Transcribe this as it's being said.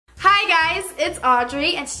guys, it's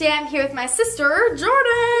Audrey, and today I'm here with my sister,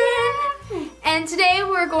 Jordan. And today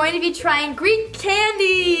we're going to be trying Greek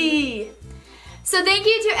candy. So thank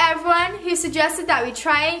you to everyone who suggested that we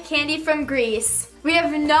try candy from Greece. We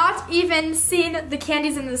have not even seen the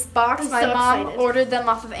candies in this box. My mom ordered them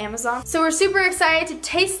off of Amazon. So we're super excited to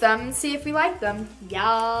taste them and see if we like them.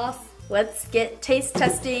 Yes. Let's get taste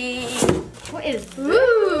testing. What is this?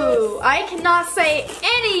 Ooh, I cannot say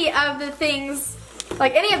any of the things,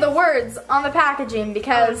 like any of the words on the packaging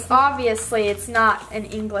because obviously it's not an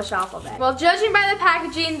English alphabet. Well, judging by the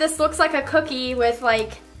packaging, this looks like a cookie with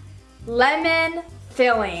like lemon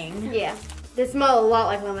filling. Yeah, they smell a lot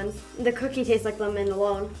like lemons. The cookie tastes like lemon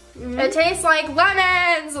alone. It tastes like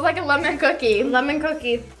lemons, like a lemon cookie. Lemon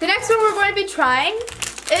cookie. The next one we're going to be trying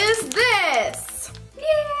is this.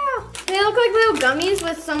 Yeah, they look like little gummies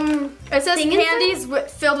with some. It says candies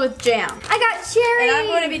filled with jam. I got cherry. And I'm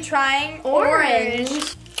going to be trying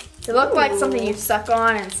orange. They look like something you suck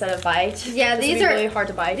on instead of bite. Yeah, these are really hard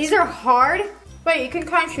to bite. These are hard. Wait, you can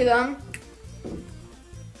crunchy them.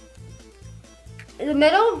 In the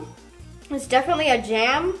middle is definitely a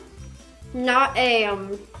jam, not a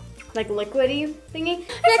like liquidy thingy.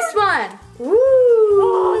 Next one. Ooh.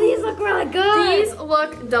 Oh, these look really good. These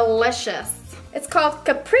look delicious. It's called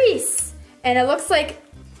Caprice, and it looks like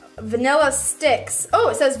vanilla sticks. Oh,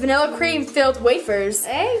 it says vanilla cream filled wafers.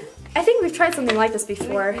 Hey. I think we've tried something like this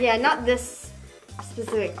before. Yeah, not this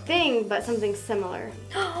specific thing, but something similar.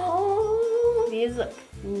 Oh, these look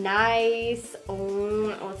nice.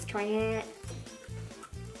 Oh, let's try it.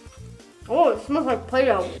 Oh, it smells like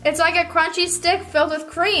Play-Doh. It's like a crunchy stick filled with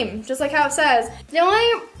cream, just like how it says. The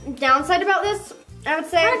only downside about this, I would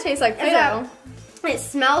say, it tastes like Play-Doh. It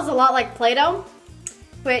smells a lot like Play-Doh,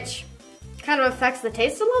 which kind of affects the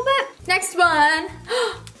taste a little bit. Next one.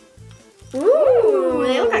 Ooh,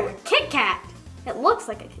 they look like a Kit Kat. It looks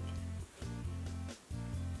like a Kit Kat.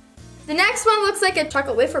 The next one looks like a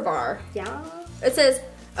chocolate wafer bar. Yeah. It says,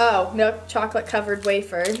 oh, milk chocolate covered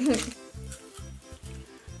wafer.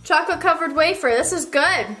 Chocolate covered wafer, this is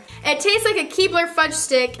good. It tastes like a Keebler fudge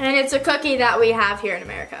stick, and it's a cookie that we have here in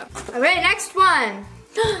America. All right, next one.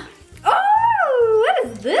 Oh, what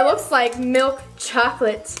is this? It looks like milk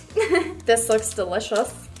chocolate. This looks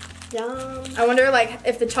delicious. Yum. I wonder like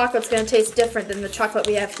if the chocolate's gonna taste different than the chocolate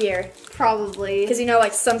we have here. Probably. Because you know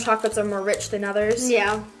like some chocolates are more rich than others.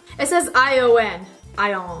 Yeah. It says ION.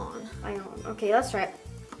 Ion. Ion. Okay, let's try it.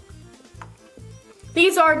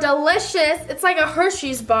 These are delicious. It's like a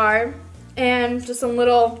Hershey's bar and just some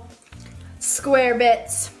little square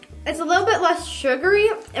bits. It's a little bit less sugary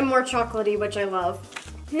and more chocolatey, which I love.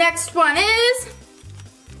 Next one is,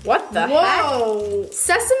 what the heck?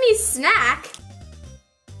 Sesame snack.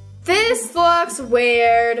 This looks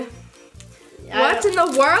weird. What in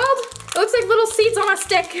the world? It looks like little seeds on a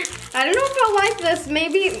stick. I don't know if I'll like this.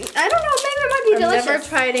 Maybe, I don't know, maybe it might be delicious. I've never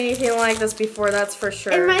tried anything like this before, that's for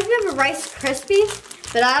sure. It reminds me of a Rice Krispie,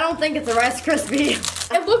 but I don't think it's a Rice Krispie.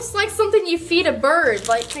 It looks like something you feed a bird.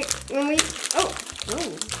 Like when we,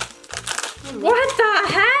 What the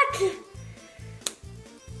heck?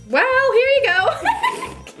 Well, here you go.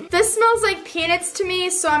 This smells like peanuts to me,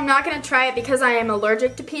 so I'm not gonna try it because I am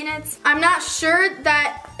allergic to peanuts. I'm not sure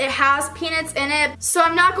that it has peanuts in it, so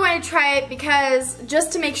I'm not going to try it because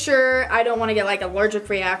just to make sure I don't want to get like allergic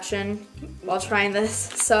reaction while trying this.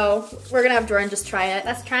 So we're gonna have Jordan just try it.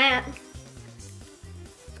 Let's try it.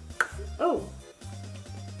 Oh.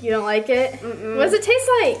 You don't like it? Mm-mm. What does it taste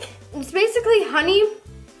like? It's basically honey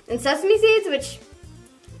and sesame seeds, which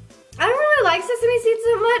I don't really like sesame seeds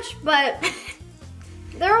so much, but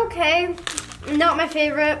they're okay. Not my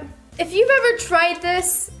favorite. If you've ever tried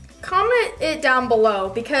this, comment it down below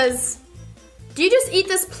because do you just eat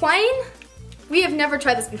this plain? We have never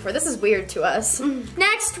tried this before. This is weird to us.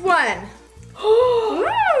 Next one.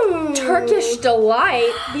 Turkish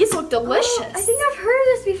Delight. These look delicious. Oh, I think I've heard of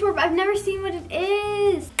this before, but I've never seen what it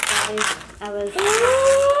is.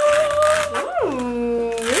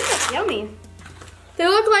 Ooh, this is yummy. They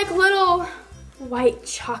look like little white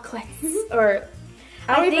chocolates. Or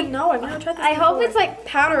I don't even know. I've never tried this I before. hope it's like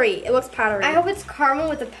powdery. It looks powdery. I hope it's caramel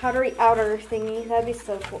with a powdery outer thingy. That'd be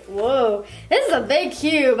so cool. Whoa, this is a big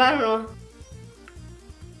cube. I don't know.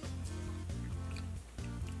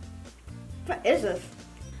 What is this?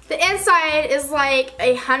 The inside is like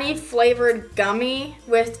a honey flavored gummy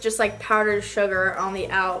with just like powdered sugar on the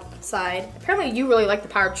outside. Apparently you really like the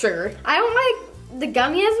powdered sugar. I don't like the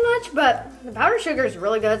gummy as much, but the powdered sugar is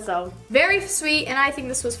really good, so. Very sweet, and I think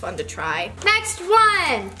this was fun to try. Next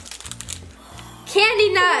one!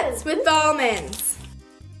 Candy nuts with almonds.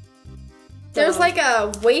 There's like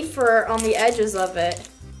a wafer on the edges of it.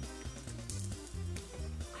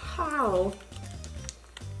 How?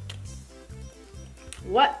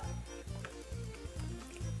 What?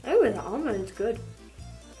 Oh, the almond is good.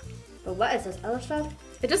 But what is this other stuff?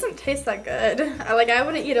 It doesn't taste that good. I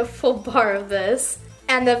wouldn't eat a full bar of this.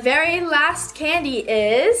 And the very last candy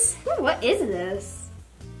is... Ooh, what is this?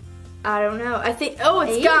 I don't know. I think, oh,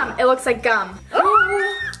 it's gum. It looks like gum.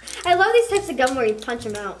 Oh, I love these types of gum where you punch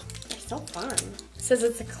them out. They're so fun. It says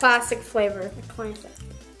it's a classic flavor. A classic.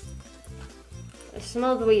 It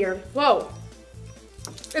smells weird. Whoa.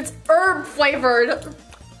 It's herb flavored.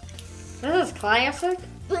 This is classic.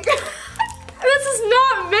 This is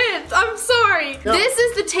not mint. I'm sorry. No. This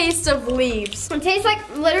is the taste of leaves. It tastes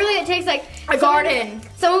like, literally it tastes like a garden.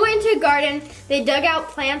 Someone went into a garden, they dug out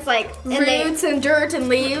plants roots and dirt and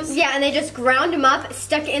leaves. Yeah, and they just ground them up,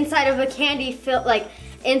 stuck it inside of a candy,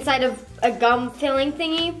 inside of a gum filling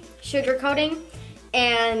thingy, sugar coating,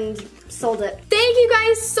 and sold it. Thank you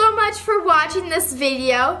guys so much for watching this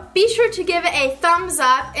video. Be sure to give it a thumbs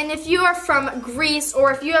up, and if you are from Greece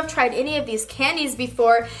or if you have tried any of these candies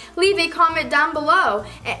before, leave a comment down below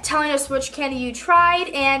telling us which candy you tried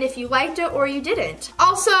and if you liked it or you didn't.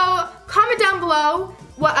 Also, comment down below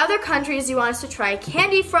what other countries you want us to try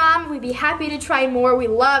candy from. We'd be happy to try more. We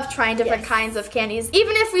love trying different kinds of candies.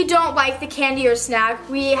 Even if we don't like the candy or snack,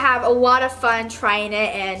 we have a lot of fun trying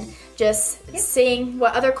it and just seeing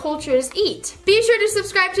what other cultures eat. Be sure to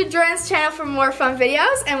subscribe to Jordan's channel for more fun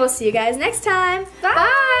videos, and we'll see you guys next time. Bye!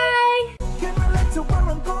 Bye.